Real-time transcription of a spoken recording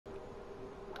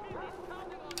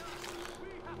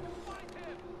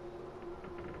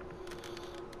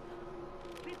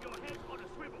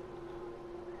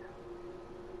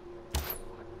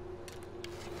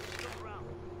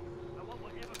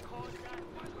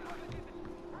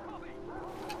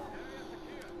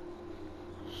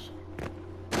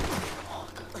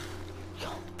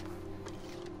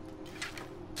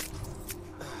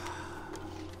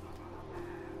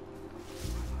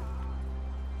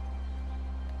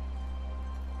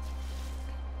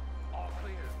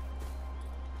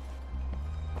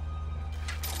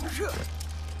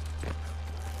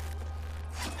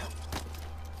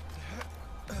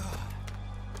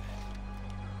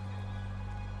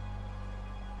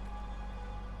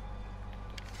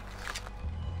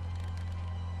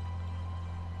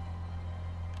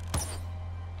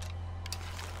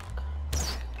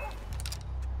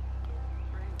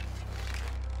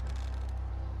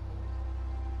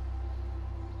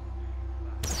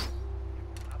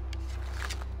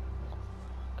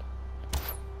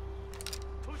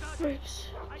Freaks.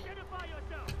 Identify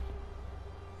yourself.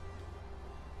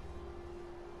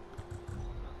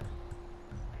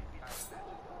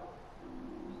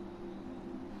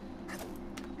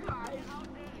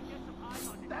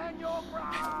 Stand your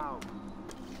ground.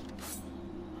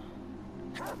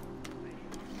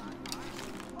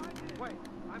 Wait,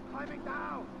 I'm climbing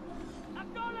down.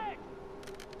 Acknowledge.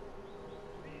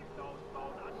 Leave those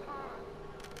stones unturned.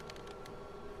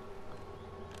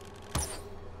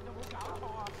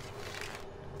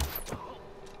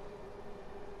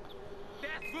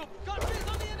 Death group, guns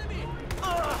on the enemy!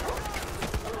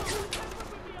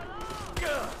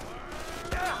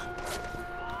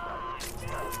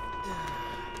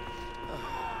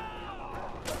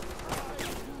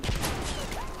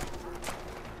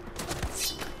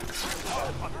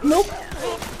 Nope.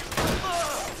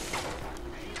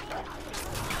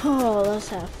 Oh, let's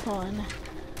have fun.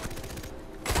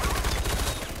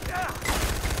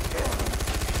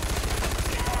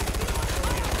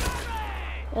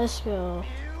 Let's go.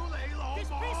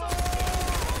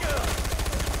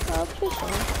 Oh,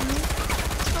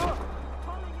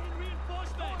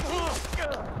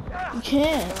 you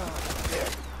can't.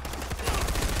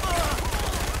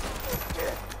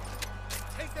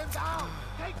 Take them down!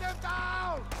 Take them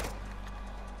down!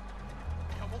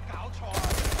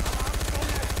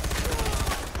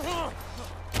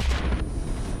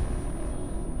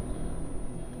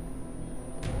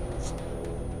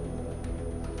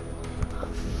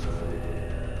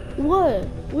 What?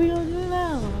 We gonna do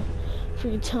now?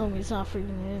 Freaking tell me it's not freaking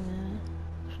in, man.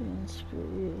 Freaking screw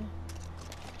you.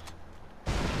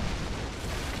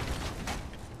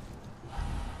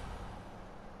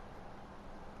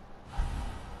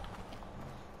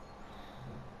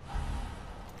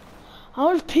 How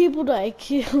many people did I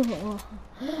kill?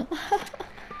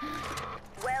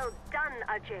 Well done,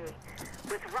 Ajay.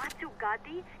 With Ratu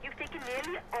Gadi, you've taken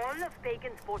nearly all of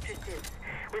Pagan's fortresses.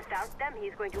 Without them,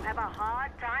 he's going to have a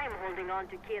hard time holding on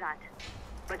to Kirat.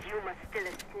 But you must still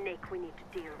a snake we need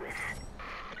to deal with.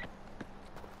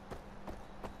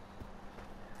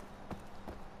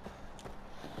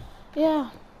 Yeah,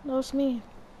 that was me.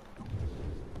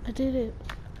 I did it.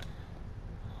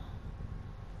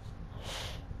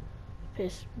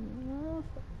 Pissed me off.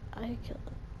 I killed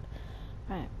him.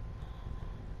 Right.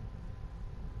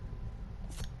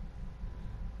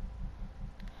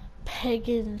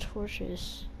 Pagan's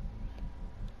fortress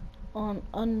on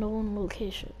unknown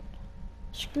location.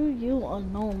 Screw you,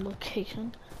 unknown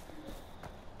location.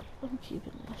 I'm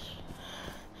keeping this.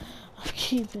 I'm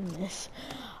keeping this.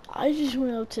 I just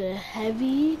went up to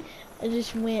heavy. I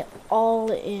just went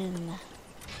all in.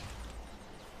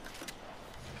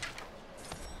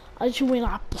 I just went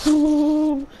like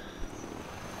boom.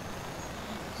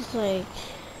 Just like,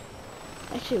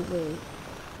 actually wait.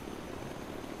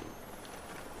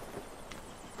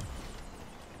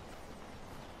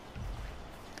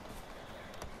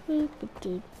 I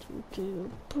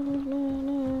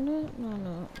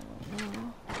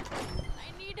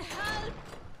need help!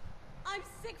 I'm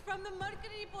sick from the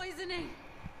mercury poisoning.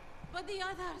 But the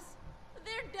others,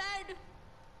 they're dead.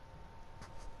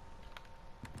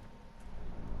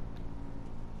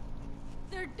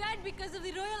 They're dead because of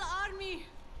the Royal Army.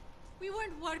 We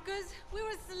weren't workers, we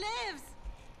were slaves.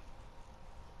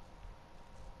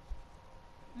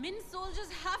 Min soldiers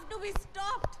have to be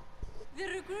stopped.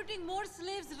 They're recruiting more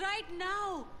slaves right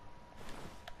now.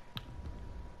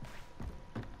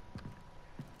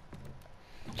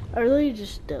 I really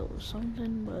just dealt with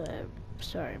something, but I'm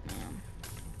sorry, man.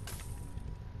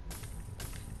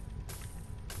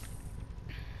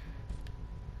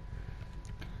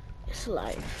 It's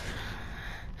life.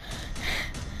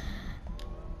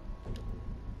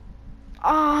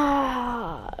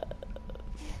 Ah,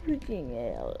 freaking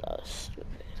hell, that was stupid.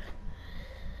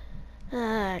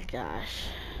 Ah, gosh.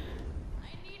 I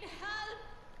need help.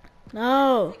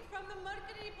 No. Sick from the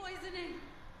mercury poisoning.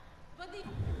 But the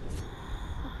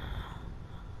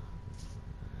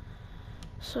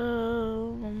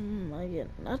So, I get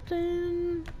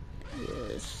nothing.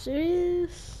 You're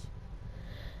serious?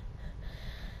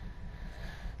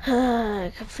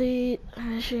 Complete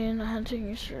mission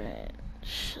hunting strength.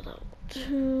 Shut up.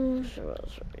 2 survival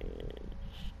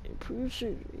Improve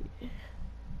surgery.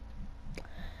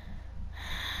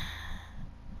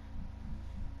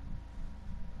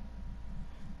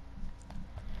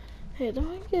 Hey,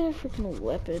 don't I get a freaking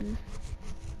weapon?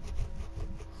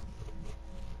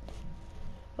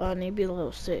 Oh, I need to be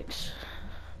level 6.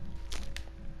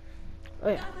 Oh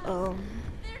yeah, They're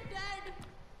dead.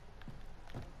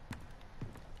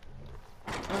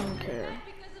 I don't care. Dead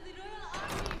because of the Royal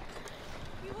Army.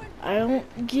 We weren't I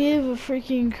don't give a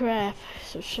freaking crap,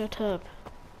 so shut up.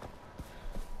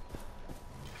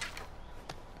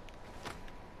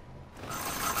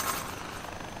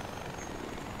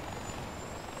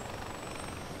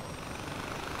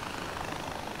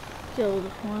 Killed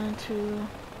 1, 2.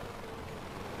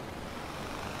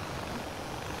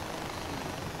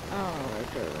 I don't know where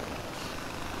to go.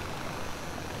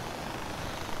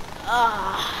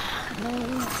 Ah,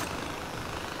 no.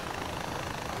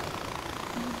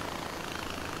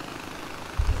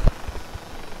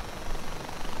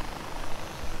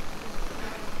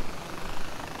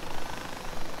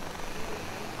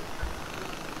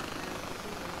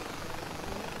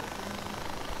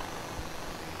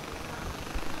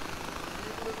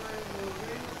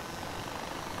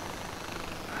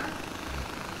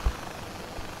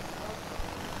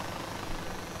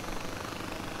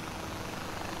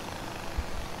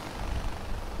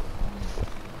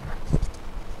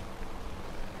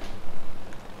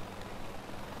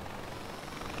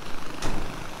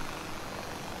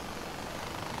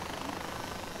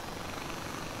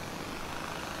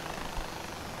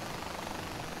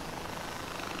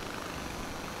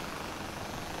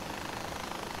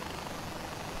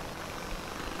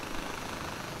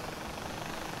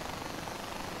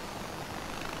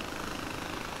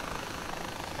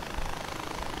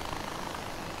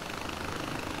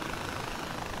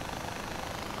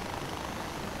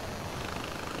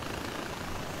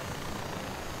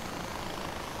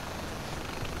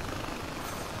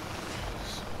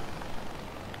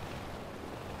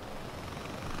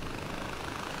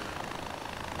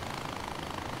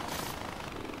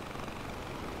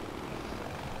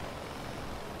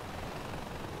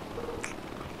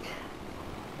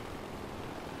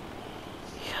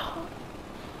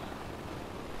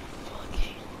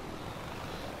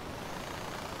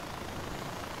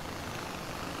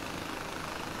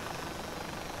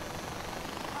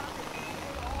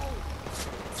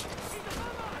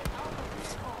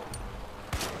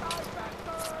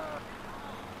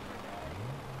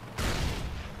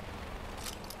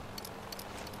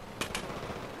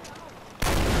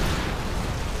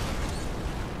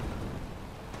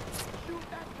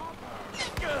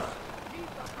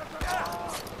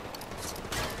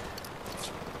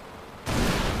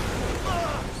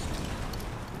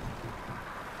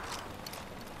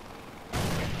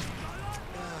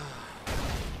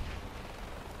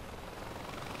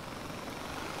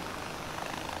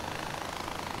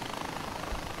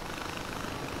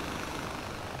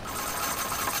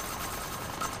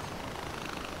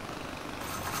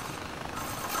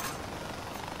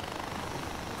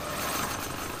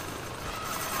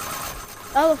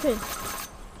 Elephant.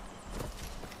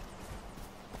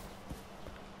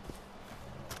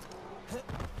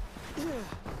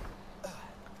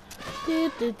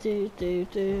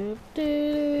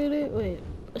 Wait,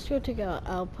 let's go take out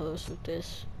outpost with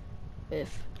this.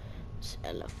 With this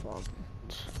elephant.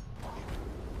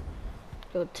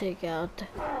 Go take out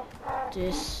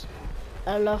this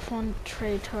elephant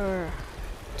traitor.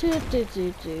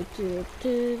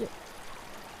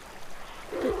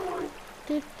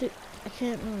 I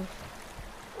can't move.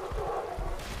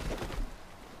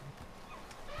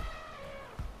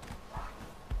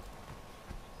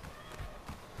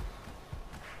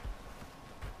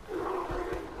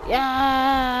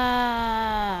 Yeah!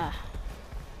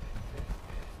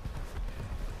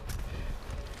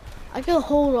 I can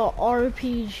hold an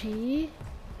RPG.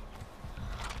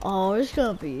 Oh, it's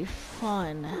gonna be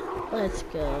fun. Let's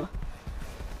go.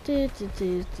 I should know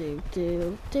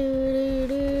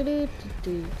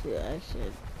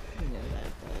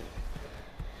that,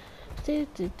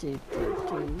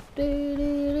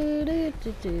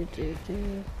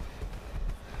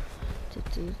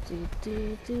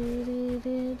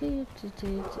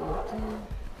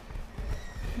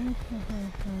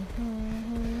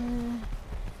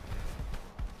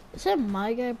 Is that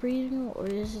my guy breathing or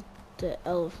is it the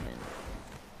elephant?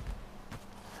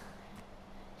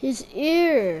 His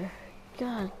ear!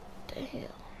 God damn.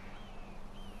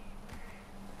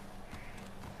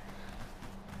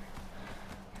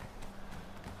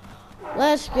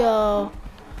 Let's go.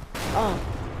 Oh.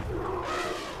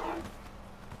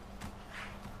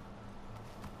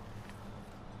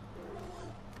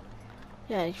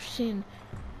 Yeah, you've seen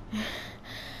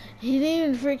He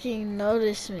didn't even freaking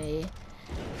notice me.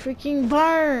 Freaking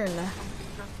burn!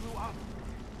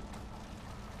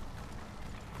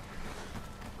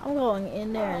 I'm going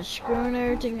in there and screwing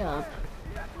everything up.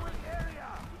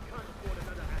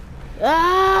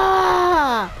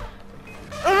 Ah!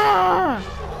 Ah!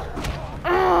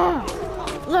 Ah!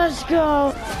 Let's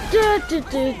go! Do do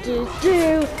do do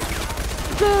do.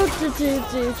 Do do do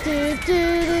do do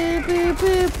do do do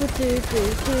do do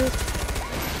do.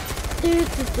 Do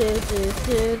do do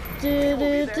do do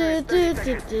do do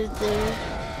do do do.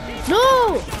 No!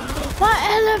 My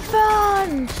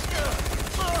elephant!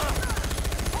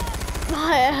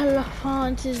 My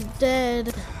elephant is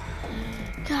dead.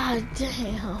 God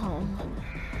damn.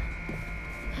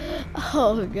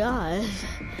 Oh god.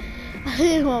 I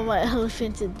didn't want my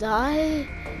elephant to die.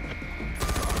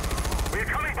 We're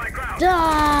coming by ground.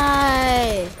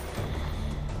 Die!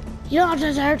 You don't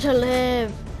deserve to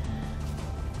live.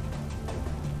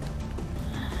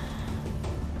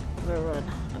 I better run.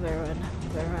 I better run. I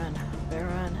better run. I better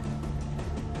run.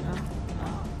 No,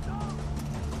 no.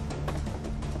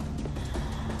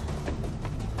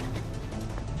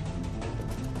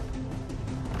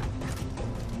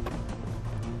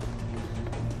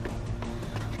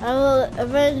 I will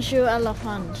avenge you,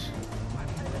 elephant.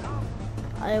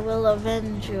 I will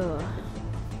avenge you.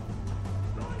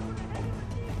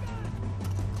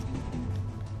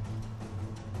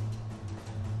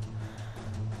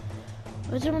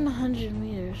 What's in 100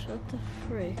 meters? What the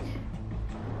frick?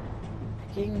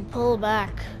 Getting pulled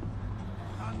back.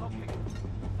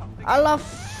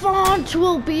 Elephant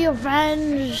will be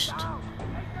avenged.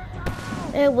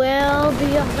 It will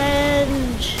be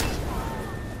avenged.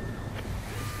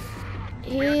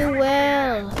 He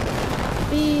will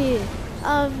be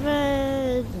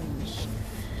avenged.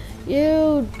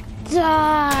 You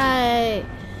die.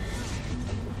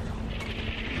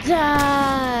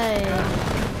 Die.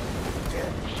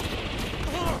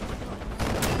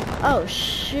 Oh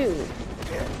shoot.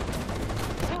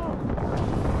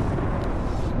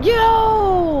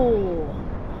 Yo!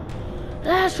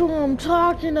 That's what I'm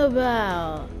talking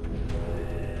about.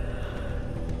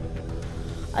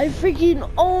 I freaking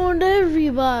owned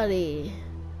everybody.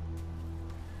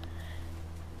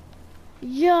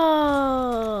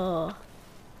 Yo!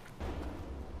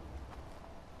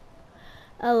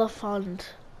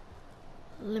 Elephant.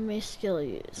 Let me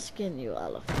skin you,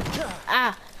 elephant.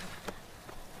 Ah!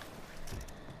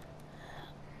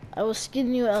 I will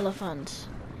skin you, elephant.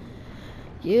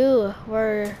 You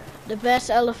were the best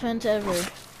elephant ever.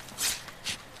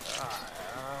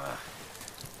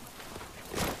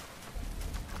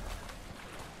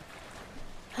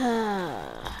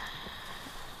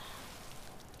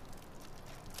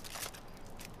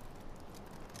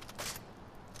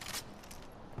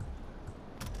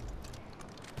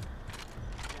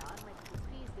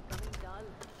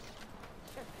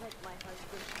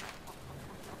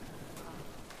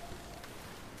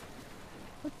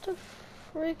 What the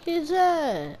frick is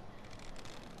that? Is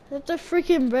that the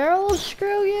freaking barrel?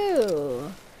 Screw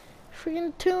you!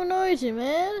 Freaking too noisy,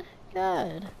 man.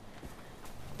 God.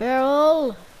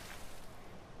 Barrel!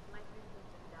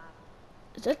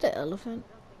 Is that the elephant?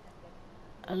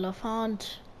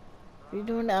 Elephant. What are you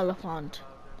doing, elephant?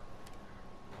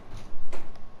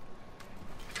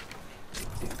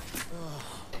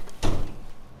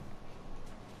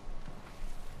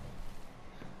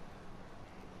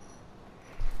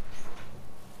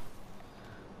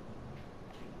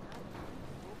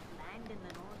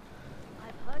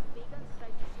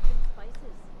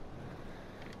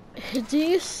 Do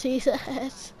you see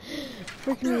that?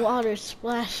 Freaking water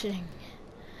splashing.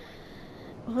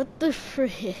 What the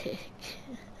frick?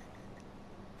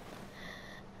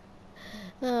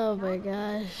 Oh my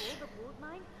gosh.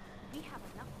 We have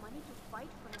enough money to fight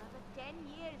for another 10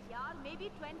 years, yeah,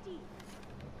 maybe 20.